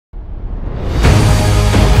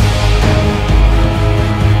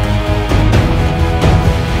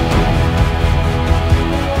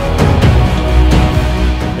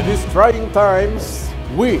trying times,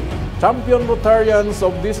 we, champion Rotarians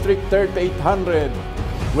of District 3800,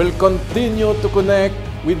 will continue to connect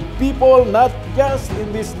with people not just in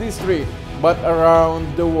this district, but around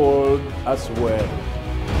the world as well.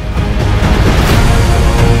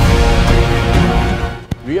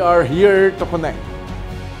 We are here to connect.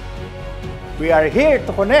 We are here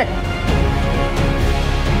to connect.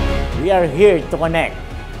 We are here to connect.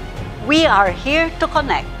 We are here to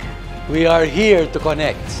connect. We are here to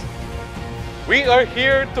connect. We are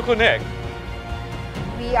here to connect.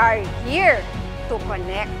 We are here to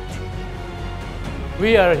connect.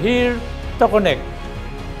 We are here to connect.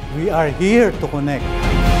 We are here to connect.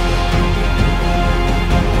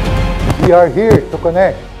 We are here to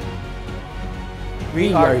connect.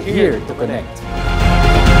 We are here to connect.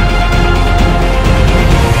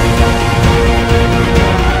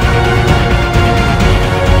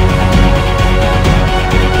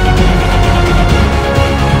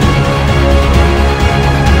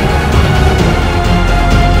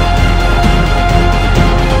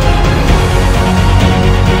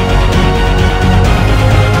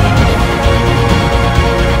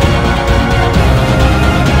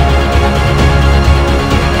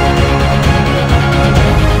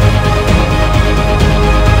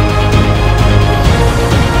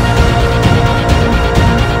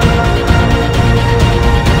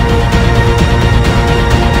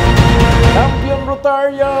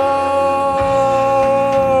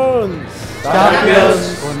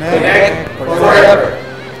 Champions connect forever.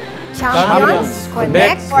 Champions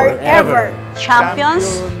connect forever.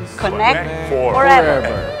 Champions connect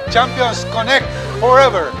forever. Champions connect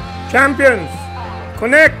forever. Champions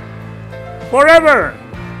connect forever.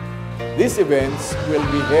 These events will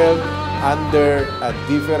be held under a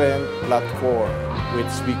different platform,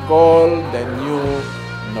 which we call the new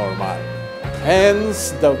normal.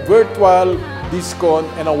 Hence, the virtual Discon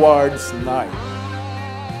and Awards Night.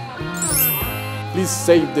 Please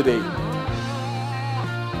save the date.